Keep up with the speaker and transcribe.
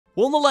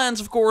Wonderlands,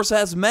 of course,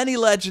 has many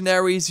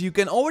legendaries you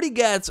can already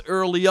get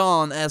early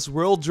on as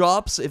world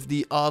drops if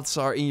the odds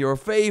are in your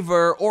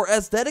favor, or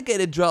as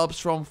dedicated drops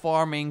from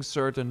farming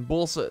certain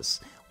bosses.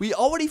 We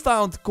already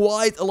found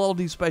quite a lot of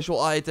these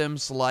special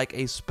items, like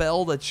a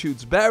spell that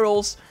shoots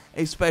barrels,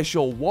 a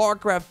special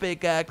Warcraft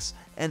pickaxe,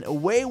 and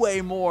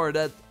way more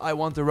that I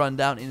want to run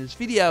down in this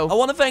video. I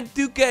want to thank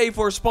 2K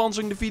for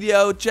sponsoring the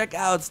video. Check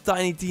out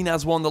Tiny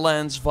Tina's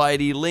Wonderlands via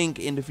the link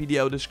in the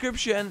video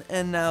description.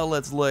 And now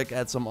let's look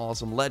at some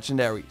awesome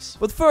legendaries.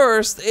 But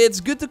first, it's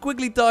good to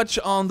quickly touch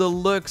on the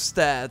luck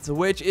stat,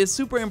 which is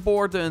super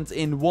important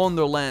in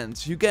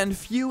Wonderlands. You can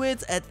view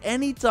it at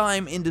any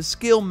time in the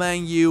skill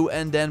menu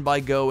and then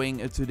by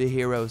going to the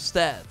hero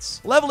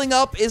stats. Leveling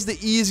up is the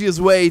easiest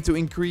way to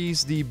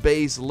increase the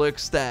base luck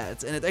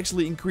stat, and it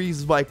actually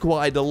increases by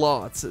quite a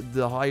lot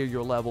the higher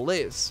your level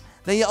is.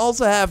 Then you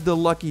also have the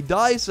lucky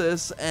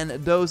dices, and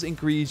those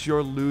increase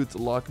your loot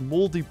luck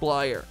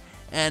multiplier.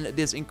 And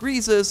this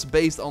increases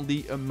based on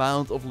the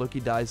amount of lucky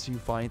dice you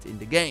find in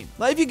the game.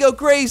 Now if you go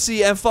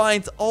crazy and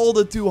find all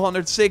the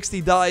 260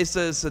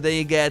 dices, then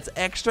you get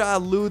extra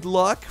loot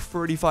luck,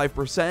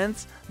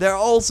 35%. There are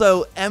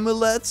also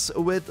amulets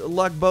with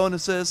luck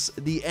bonuses.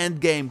 The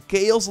endgame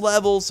chaos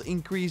levels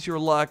increase your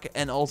luck,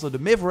 and also the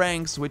myth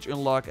ranks, which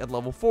unlock at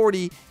level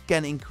 40,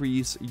 can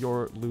increase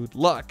your loot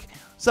luck.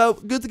 So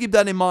good to keep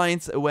that in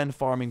mind when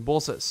farming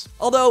bosses.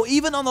 Although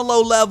even on a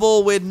low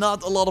level with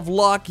not a lot of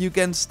luck, you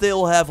can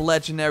still have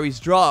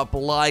legendaries drop.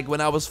 Like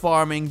when I was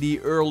farming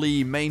the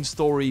early main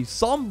story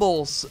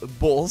Somboss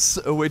boss,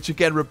 which you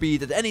can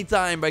repeat at any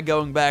time by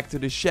going back to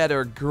the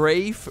Shattered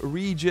Grave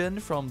region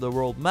from the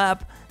world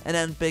map, and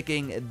then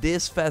picking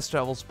this fast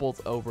travel spot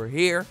over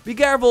here. Be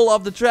careful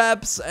of the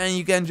traps, and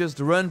you can just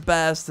run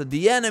past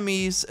the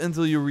enemies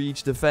until you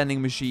reach the vending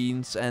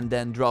machines and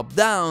then drop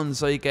down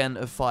so you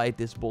can fight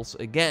this boss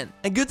again.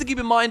 And good to keep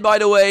in mind, by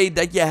the way,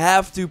 that you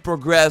have to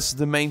progress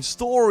the main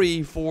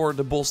story for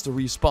the boss to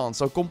respawn.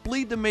 So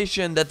complete the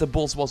mission that the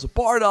boss was a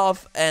part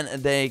of, and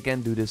then you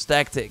can do this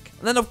tactic.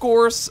 And then of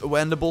course,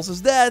 when the boss is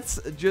dead,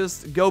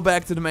 just go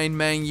back to the main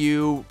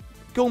menu,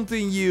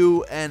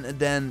 continue, and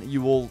then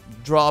you will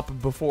drop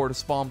before the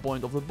spawn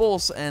point of the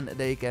boss, and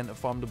they can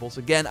farm the boss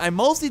again. I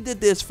mostly did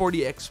this for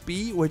the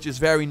XP, which is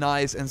very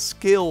nice, and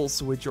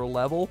skills with your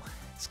level.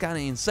 It's kind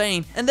of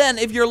insane. And then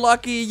if you're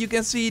lucky, you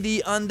can see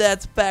the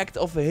Undead Pact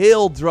of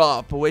Hail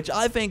drop, which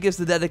I think is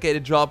the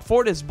dedicated drop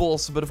for this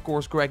boss, but of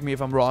course correct me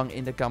if I'm wrong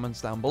in the comments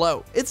down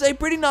below. It's a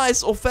pretty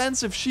nice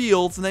offensive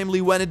shield,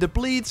 namely when it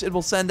depletes, it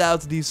will send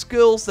out these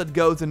skulls that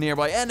go to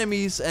nearby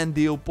enemies and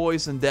deal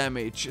poison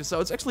damage. So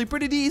it's actually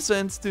pretty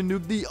decent to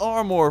nuke the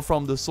armor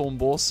from the Son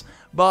boss,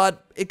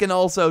 but it can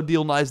also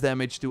deal nice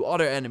damage to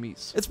other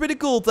enemies. It's pretty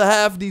cool to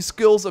have these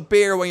skills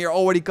appear when you're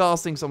already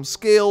casting some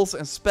skills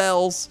and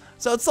spells.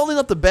 So it's certainly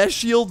not the best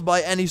shield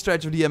by any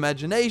stretch of the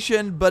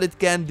imagination, but it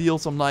can deal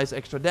some nice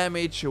extra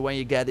damage when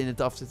you get in a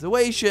tough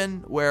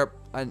situation, where,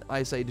 and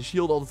I say the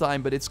shield all the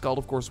time, but it's called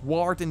of course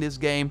ward in this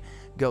game,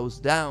 goes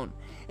down.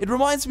 It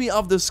reminds me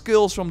of the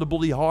skills from the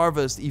Bloody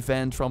Harvest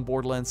event from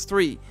Borderlands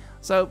 3.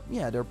 So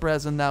yeah, they're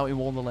present now in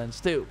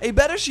Wonderlands too. A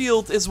better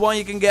shield is one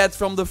you can get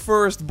from the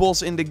first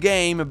boss in the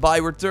game by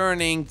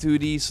returning to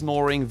the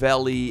Snoring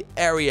Valley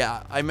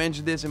area. I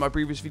mentioned this in my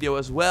previous video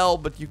as well,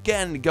 but you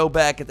can go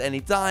back at any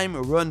time,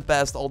 run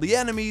past all the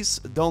enemies.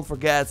 Don't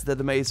forget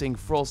that amazing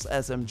Frost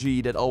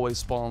SMG that always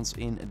spawns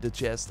in the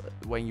chest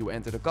when you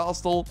enter the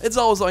castle. It's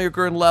always on your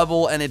current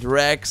level and it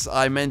wrecks.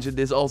 I mentioned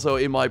this also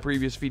in my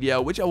previous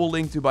video, which I will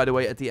link to, by the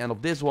way, at the end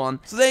of this one.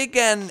 So they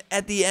can,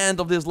 at the end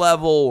of this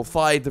level,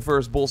 fight the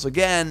first boss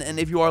again, and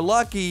if you are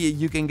lucky,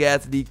 you can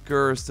get the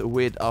cursed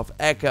Wit of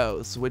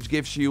Echoes, which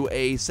gives you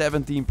a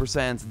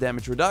 17%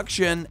 damage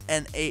reduction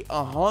and a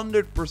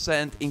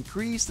 100%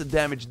 increased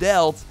damage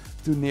dealt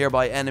to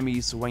nearby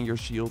enemies when your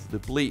shield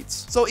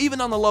depletes. So even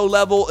on a low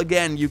level,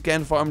 again, you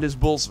can farm this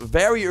boss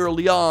very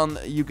early on.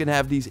 You can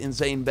have these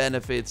insane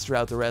benefits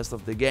throughout the rest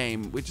of the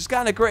game, which is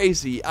kind of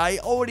crazy. I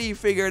already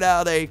figured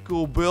out a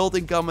cool build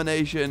in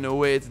combination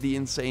with the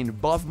insane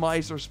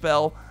Buffmeister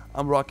spell.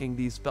 I'm rocking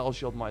the spell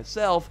shield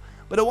myself,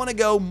 but I want to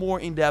go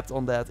more in depth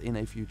on that in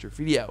a future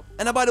video.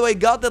 And I, by the way,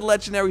 got that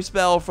legendary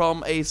spell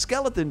from a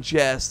skeleton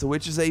chest,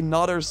 which is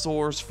another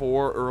source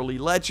for early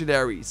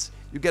legendaries.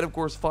 You can of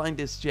course find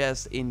this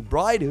chest in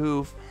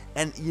Brightehoof,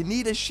 and you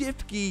need a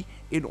shift key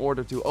in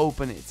order to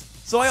open it.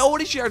 So I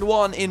already shared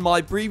one in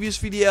my previous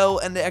video,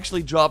 and they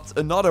actually dropped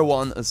another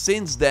one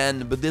since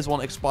then, but this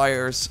one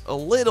expires a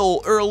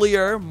little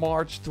earlier,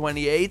 March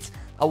 28th.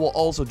 I will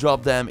also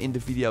drop them in the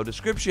video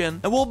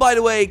description. And we'll, by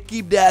the way,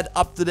 keep that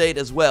up to date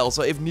as well.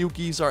 So if new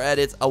keys are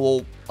added, I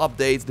will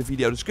update the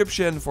video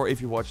description for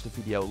if you watch the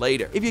video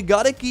later. If you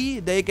got a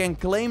key, they can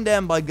claim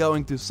them by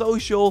going to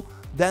social,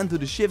 then to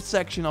the shift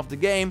section of the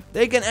game.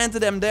 They can enter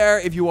them there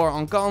if you are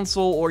on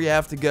console, or you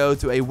have to go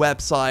to a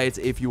website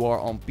if you are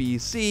on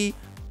PC.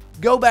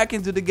 go back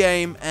into the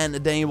game, and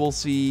then you will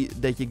see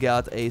that you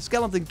got a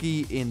skeleton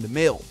key in the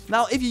mail.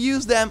 Now, if you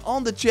use them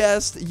on the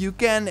chest, you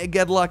can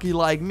get lucky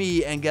like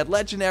me and get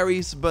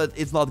legendaries, but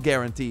it's not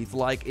guaranteed.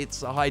 Like,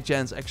 it's a high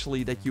chance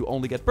actually that you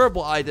only get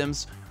purple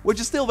items, which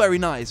is still very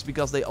nice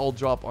because they all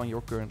drop on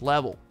your current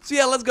level. So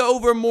yeah, let's go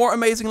over more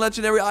amazing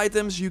legendary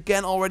items you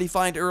can already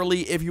find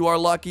early if you are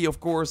lucky. Of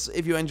course,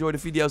 if you enjoyed the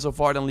video so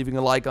far, then leaving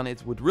a like on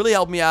it would really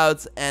help me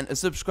out, and a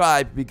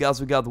subscribe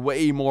because we got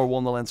way more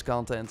Wonderlands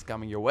content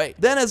coming your way.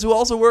 Dennis, who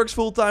also works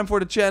full-time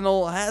for the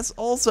channel, has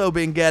also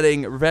been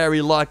getting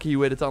very lucky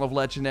with a ton of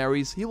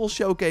legendaries. He will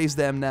showcase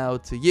them now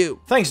to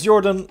you. Thanks,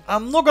 Jordan.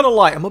 I'm not gonna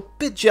lie, I'm a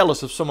bit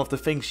jealous of some of the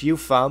things you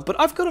found, but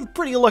I've gotten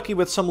pretty lucky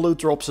with some loot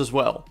drops as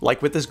well.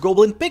 Like with this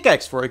Goblin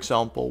Pickaxe, for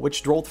example,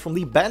 which dropped from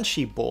the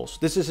Banshee boss.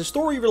 This is a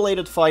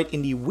story-related fight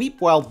in the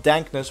Weep Wild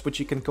Dankness, which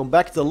you can come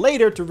back to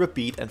later to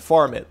repeat and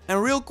farm it.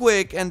 And real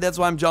quick, and that's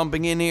why I'm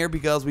jumping in here,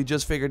 because we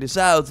just figured this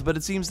out, but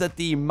it seems that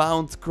the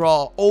Mount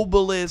Craw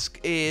Obelisk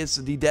is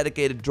the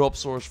dedicated drop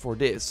source for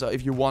this. So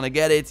if you want to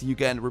get it, you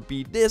can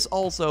repeat this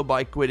also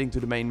by quitting to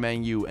the main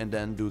menu and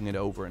then doing it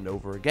over and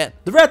over again.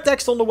 The red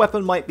text on the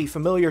weapon might be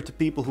familiar to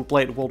people who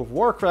played World of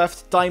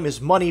Warcraft. Time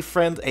is money,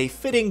 friend, a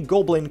fitting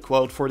goblin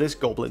quote for this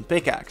Goblin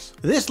Pickaxe.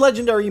 This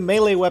legendary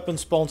melee weapon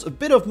spawns a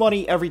bit of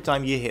money every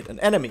time you hit an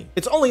enemy.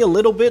 It's only a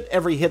little bit,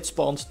 every hit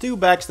spawns 2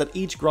 bags that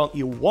each grant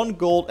you 1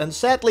 gold, and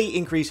sadly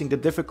increasing the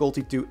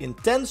difficulty to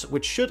intense,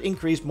 which should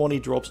increase money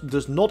drops,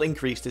 does not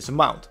increase this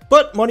amount.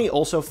 But money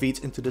also feeds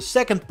into the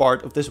second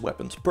part of this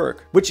weapon's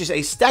perk, which is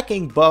a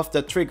stacking buff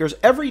that triggers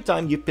every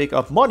time you pick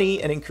up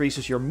money and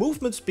increases your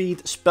movement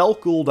speed, spell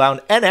cooldown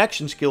and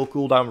action skill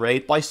cooldown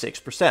rate by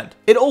 6%.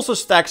 It also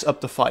stacks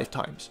up to 5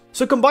 times.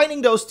 So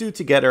combining those two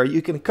together,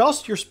 you can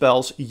cast your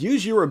spells,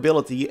 use your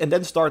ability, and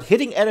then start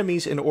hitting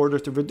enemies in order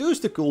to reduce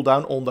the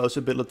cooldown on those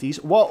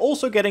abilities, while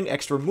also getting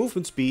extra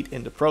movement speed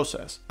in the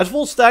process. At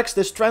full stacks,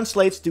 this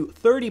translates to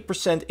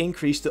 30%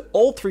 increase to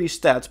all 3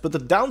 stats, but the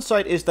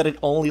downside is that it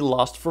only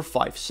lasts for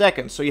 5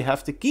 seconds, so you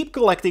have to keep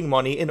collecting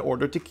money in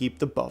order to keep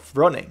the buff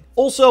running.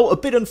 Also, a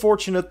bit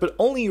unfortunate, but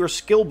only your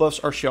skill buffs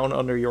are shown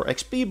under your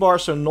XP bar,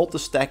 so not the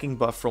stacking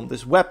buff from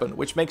this weapon,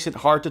 which makes it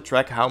hard to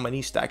track how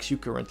many stacks you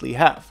currently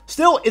have.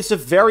 Still, it's a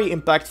very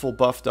impactful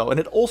buff though, and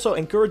it also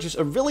encourages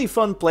a really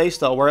fun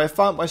playstyle where I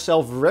found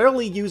myself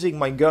rarely using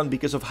my gun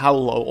because of how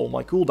low all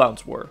my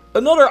cooldowns were.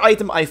 Another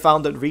item I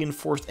found that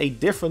reinforced a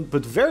different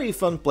but very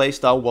fun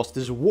playstyle was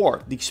this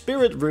ward, the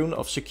Spirit Rune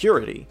of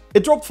Security.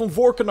 It dropped from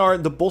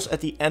Vorkanar, the boss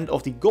at the end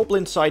of the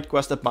Goblin side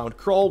quest at Mount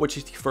Crawl, which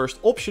is the first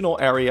optional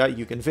area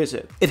you can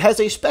visit. It has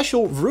a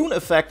special rune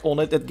effect on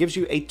it that gives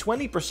you a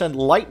 20%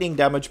 lightning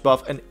damage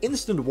buff and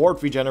instant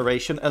ward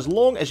regeneration as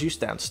long as you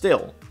stand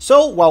still.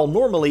 So while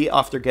normally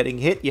after getting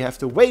hit you have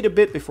to wait a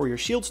bit before your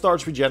shield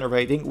starts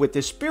regenerating, with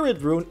this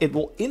Spirit Rune it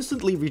will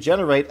instantly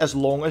regenerate as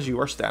long as you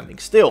are standing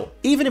still.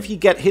 Even if you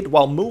get hit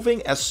while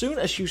moving, as soon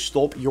as you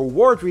stop, your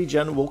ward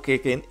regen will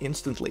kick in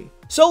instantly.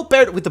 So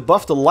paired with the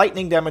buff to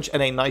lightning damage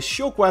and a nice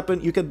shock weapon,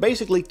 you can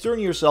basically turn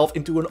yourself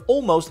into an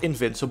almost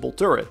invincible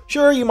turret.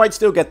 Sure, you might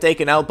still get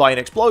taken out by an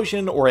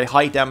explosion or a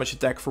high damage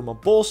attack from a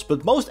boss,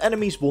 but most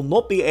enemies will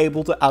not be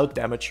able to out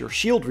damage your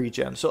shield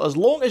regen, so as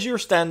long as you're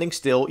standing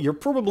still, you're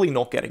probably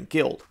not getting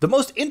killed. The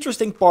most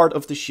interesting part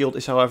of the shield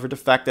is however the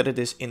fact that it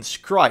is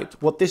inscribed.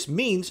 What this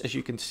means, as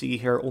you can see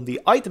here on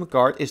the item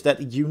card, is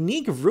that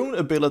unique rune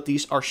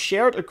abilities are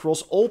shared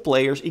across all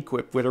players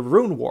equipped with a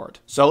rune ward.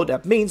 So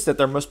that means that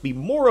there must be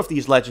more of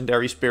these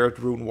legendary spirit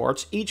rune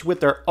wards, each with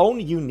their own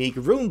unique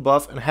rune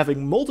buff, and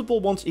having multiple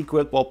ones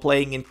equipped while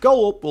playing in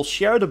co-op will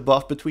share the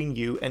buff between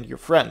you and your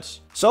friends.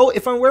 So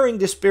if I'm wearing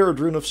this Spirit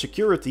Rune of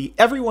Security,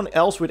 everyone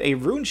else with a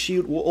rune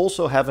shield will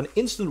also have an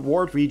instant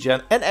ward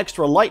regen and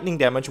extra lightning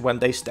damage when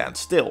they stand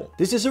still.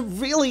 This is a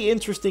really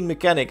interesting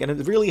mechanic, and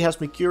it really has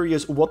me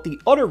curious what the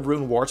other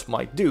rune wards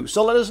might do,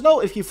 so let us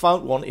know if you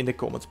found one in the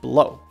comments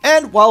below.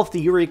 And while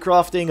theory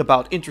crafting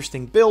about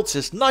interesting builds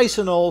is nice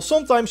and all,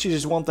 sometimes you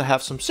just want to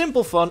have some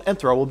simple fun and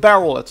throw a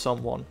barrel at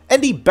someone.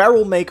 And the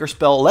Barrelmaker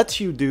spell lets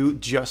you do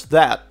just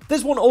that.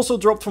 This one also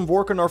dropped from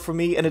Vorkanar for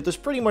me, and it does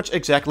pretty much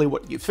exactly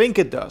what you think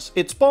it does.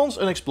 It spawns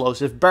an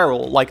explosive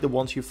barrel, like the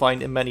ones you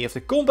find in many of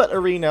the combat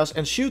arenas,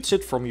 and shoots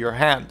it from your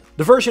hand.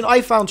 The version I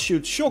found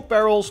shoots shock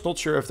barrels, not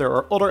sure if there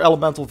are other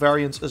elemental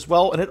variants as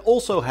well, and it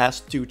also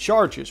has 2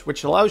 charges,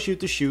 which allows you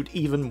to shoot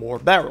even more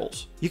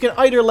barrels. You can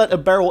either let a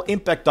barrel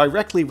impact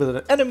directly with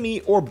an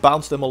enemy or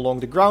bounce them along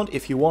the ground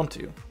if you want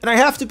to. And I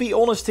have to be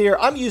honest here,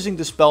 I'm using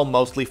the spell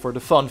mostly for the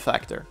fun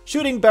factor.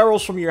 Shooting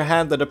barrels from your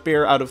hand that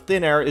appear out of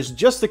thin air is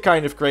just the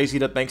kind of crazy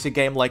that makes a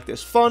game like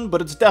this fun, but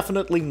it's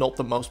definitely not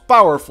the most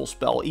powerful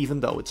spell,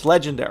 even though it's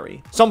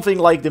legendary. Something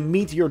like the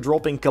meteor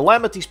dropping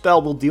calamity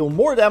spell will deal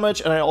more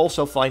damage, and I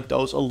also find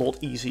those a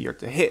lot easier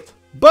to hit.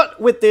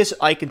 But with this,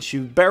 I can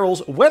shoot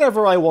barrels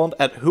whenever I want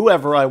at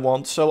whoever I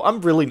want, so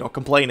I'm really not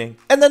complaining.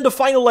 And then the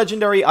final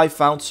legendary I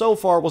found so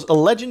far was a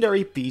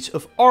legendary piece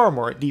of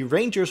armor, the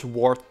Ranger's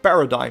Ward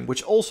Paradigm,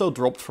 which also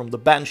dropped from the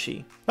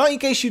Banshee. Now, in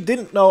case you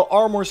didn't know,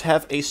 armors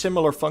have a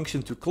similar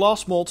function to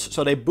class mods,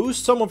 so they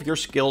boost some of your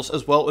skills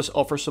as well as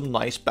offer some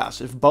nice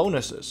passive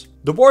bonuses.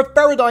 The ward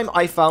paradigm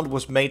I found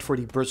was made for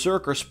the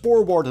Berserker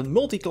Spore Warden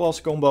multi-class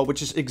combo,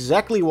 which is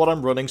exactly what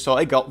I'm running, so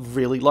I got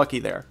really lucky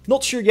there.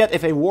 Not sure yet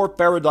if a ward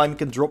paradigm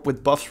can drop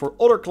with buffs for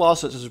other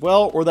classes as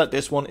well, or that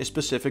this one is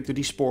specific to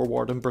the Spore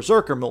Warden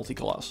Berserker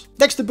multi-class.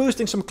 Next to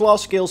boosting some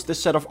class skills,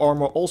 this set of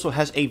armor also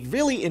has a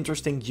really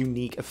interesting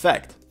unique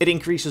effect. It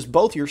increases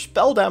both your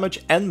spell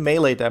damage and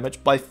melee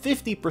damage by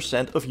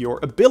 50% of your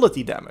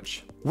ability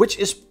damage, which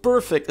is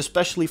perfect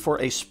especially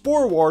for a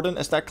Spore Warden,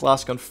 as that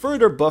class can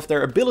further buff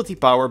their ability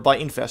power by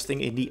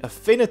investing in the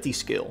affinity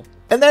skill.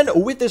 And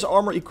then with this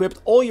armor equipped,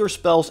 all your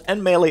spells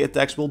and melee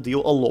attacks will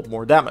deal a lot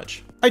more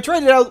damage. I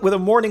tried it out with a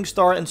Morning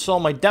Star and saw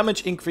my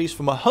damage increase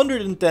from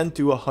 110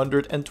 to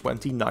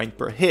 129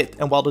 per hit,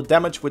 and while the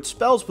damage with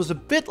spells was a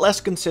bit less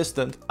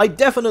consistent, I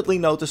definitely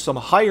noticed some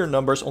higher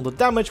numbers on the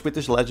damage with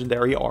this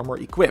legendary armor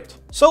equipped.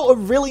 So a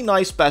really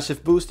nice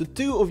passive boost to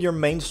two of your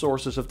main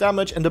sources of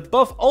damage, and the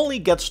buff only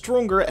gets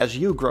stronger as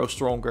you grow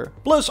stronger.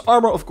 Plus,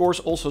 armor of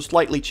course also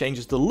slightly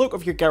changes the look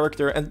of your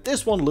character, and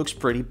this one looks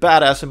pretty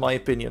badass in my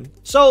opinion.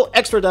 So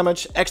extra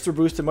damage, extra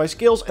boost to my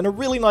skills, and a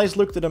really nice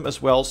look to them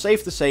as well.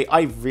 Safe to say,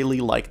 I really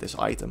like this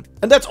item.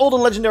 And that's all the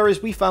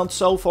legendaries we found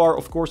so far.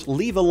 Of course,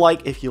 leave a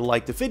like if you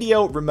liked the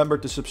video. Remember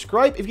to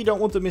subscribe if you don't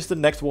want to miss the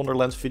next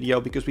Wonderlands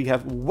video, because we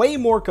have way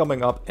more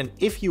coming up. And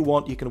if you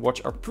want, you can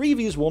watch our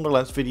previous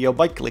Wonderlands video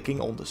by clicking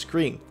on the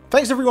screen.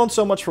 Thanks everyone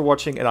so much for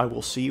watching, and I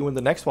will see you in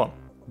the next one.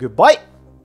 Goodbye!